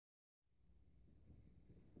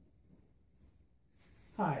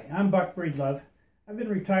Hi, I'm Burt Breedlove. I've been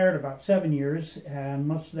retired about 7 years, and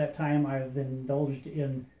most of that time I've indulged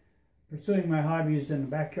in pursuing my hobbies in a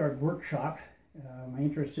backyard workshop. My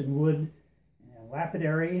interest in wood,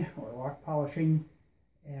 lapidary or rock polishing,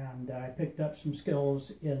 and I picked up some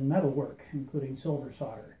skills in metalwork, including silver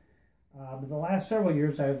solder. But the last several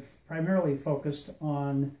years I've primarily focused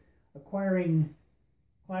on acquiring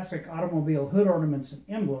classic automobile hood ornaments and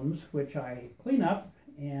emblems, which I clean up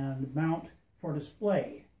and mount for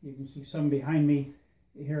display. You can see some behind me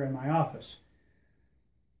here in my office.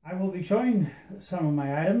 I will be showing some of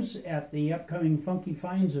my items at the upcoming Funky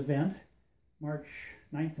Finds event, March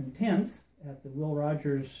 9th and 10th at the Will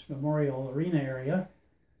Rogers Memorial Arena area.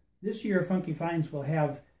 This year Funky Finds will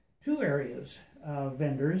have two areas of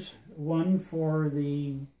vendors, one for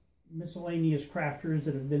the miscellaneous crafters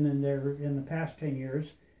that have been in there in the past 10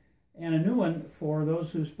 years, and a new one for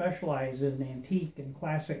those who specialize in antique and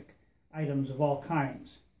classic items of all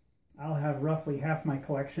kinds. I'll have roughly half my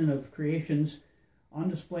collection of creations on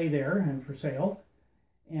display there and for sale,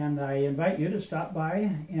 and I invite you to stop by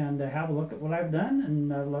and have a look at what I've done,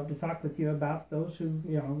 and I'd love to talk with you about those who,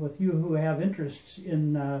 with you who have interests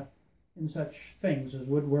in such things as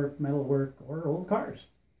woodwork, metalwork, or old cars.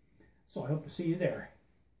 So I hope to see you there.